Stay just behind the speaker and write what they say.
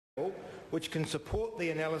which can support the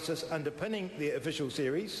analysis underpinning the official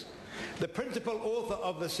series. The principal author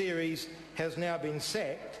of the series has now been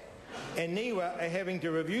sacked, and NIWA are having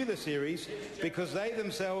to review the series because they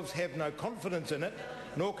themselves have no confidence in it,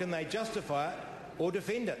 nor can they justify it or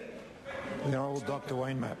defend it. The Honourable Dr.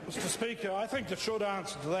 Wainmatt. Mr. Speaker, I think the short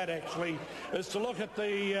answer to that actually is to look at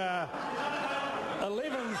the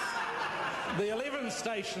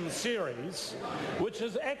 11-station series, which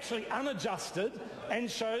is actually unadjusted and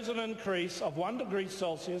shows an increase of 1 degree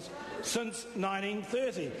Celsius since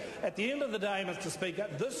 1930. At the end of the day, Mr. Speaker,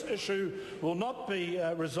 this issue will not be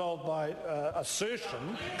resolved by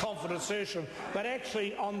assertion, confident assertion, but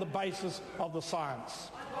actually on the basis of the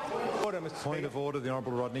science. Order, Mr. Point Speaker. of order, the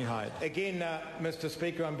Honourable Rodney Hyde. Again, Mr.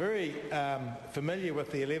 Speaker, I'm very familiar with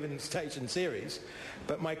the 11-station series,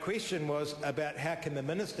 but my question was about how can the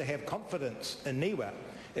Minister have confidence in NIWA.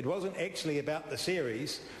 It wasn't actually about the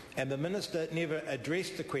series, and the Minister never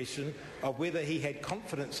addressed the question of whether he had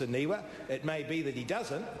confidence in NIWA. It may be that he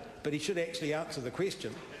doesn't, but he should actually answer the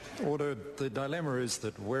question. Order. The dilemma is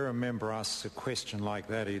that where a member asks a question like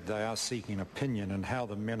that, they are seeking opinion, and how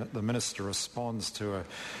the Minister responds to a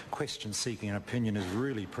question seeking an opinion is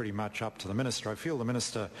really pretty much up to the Minister. I feel the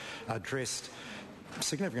Minister addressed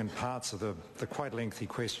significant parts of the quite lengthy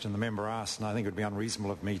question the member asked, and I think it would be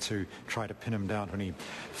unreasonable of me to try to pin him down to any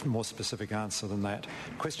more specific answer than that.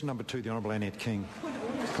 Question number 2, the Honourable Annette King.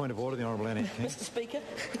 Point of order, the Honourable Annette King. Mr. Speaker,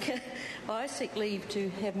 I seek leave to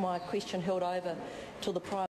have my question held over till the Prime